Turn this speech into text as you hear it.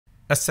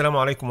السلام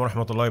عليكم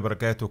ورحمة الله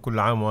وبركاته. كل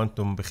عام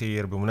وأنتم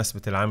بخير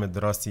بمناسبة العام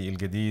الدراسي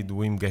الجديد،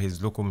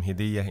 ومجهز لكم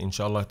هدية إن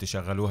شاء الله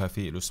تشغلوها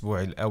في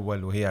الأسبوع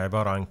الأول، وهي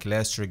عبارة عن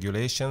Class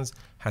Regulations.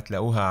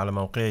 هتلاقوها على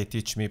موقعي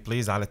Teach Me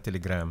Please على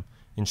التليجرام.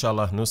 إن شاء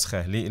الله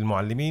نسخة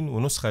للمعلمين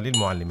ونسخة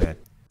للمعلمات.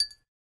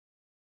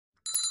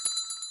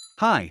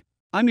 Hi,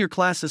 I'm your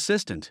class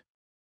assistant.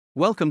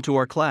 Welcome to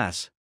our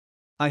class.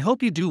 I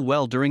hope you do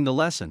well during the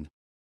lesson.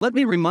 Let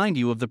me remind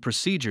you of the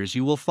procedures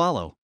you will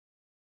follow.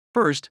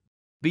 First,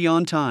 be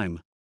on time.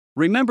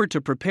 Remember to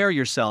prepare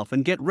yourself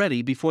and get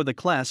ready before the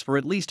class for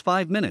at least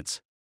 5 minutes.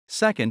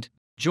 Second,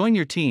 join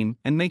your team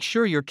and make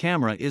sure your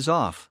camera is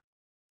off.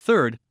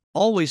 Third,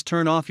 always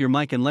turn off your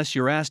mic unless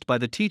you're asked by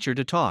the teacher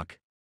to talk.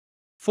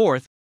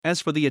 Fourth,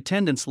 as for the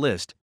attendance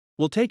list,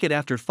 we'll take it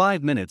after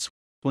 5 minutes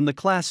when the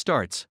class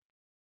starts.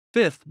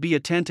 Fifth, be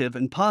attentive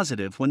and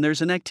positive when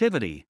there's an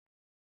activity.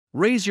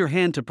 Raise your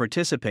hand to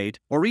participate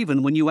or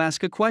even when you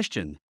ask a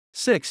question.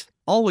 Sixth,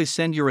 always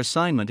send your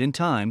assignment in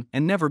time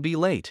and never be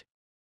late.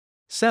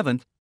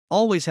 Seventh,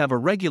 always have a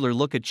regular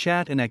look at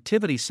chat and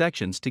activity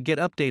sections to get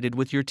updated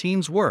with your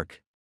team's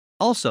work.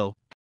 Also,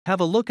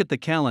 have a look at the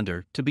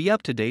calendar to be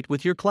up to date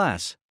with your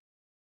class.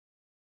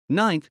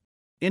 Ninth,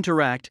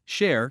 interact,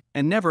 share,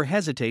 and never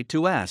hesitate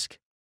to ask.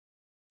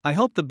 I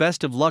hope the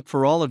best of luck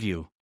for all of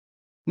you.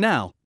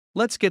 Now,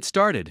 let's get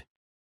started.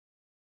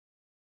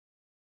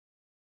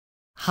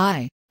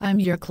 Hi, I'm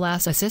your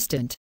class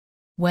assistant.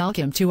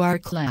 Welcome to our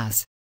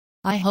class.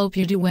 I hope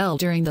you do well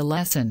during the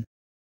lesson.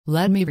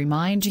 Let me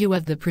remind you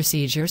of the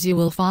procedures you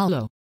will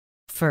follow.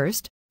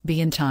 First,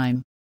 be in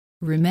time.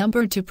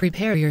 Remember to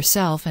prepare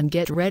yourself and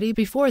get ready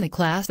before the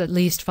class at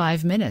least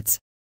 5 minutes.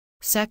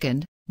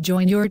 Second,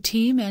 join your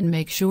team and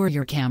make sure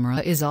your camera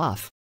is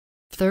off.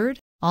 Third,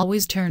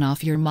 always turn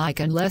off your mic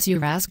unless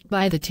you're asked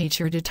by the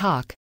teacher to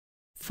talk.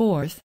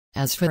 Fourth,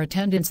 as for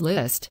attendance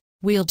list,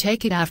 we'll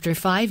take it after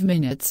 5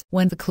 minutes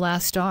when the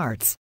class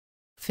starts.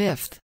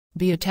 Fifth,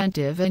 be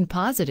attentive and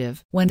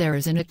positive when there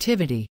is an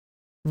activity.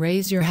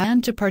 Raise your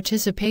hand to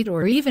participate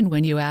or even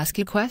when you ask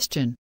a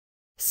question.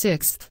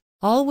 Sixth,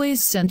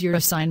 always send your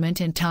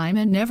assignment in time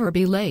and never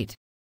be late.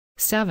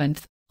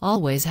 Seventh,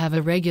 always have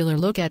a regular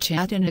look at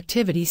chat and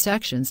activity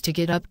sections to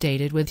get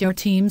updated with your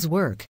team's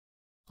work.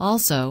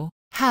 Also,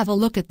 have a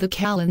look at the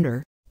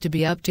calendar to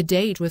be up to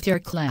date with your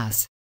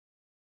class.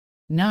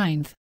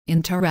 Ninth,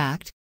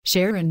 interact,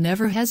 share and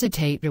never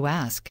hesitate to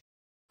ask.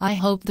 I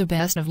hope the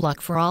best of luck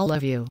for all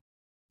of you.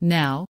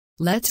 Now,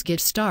 let's get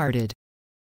started.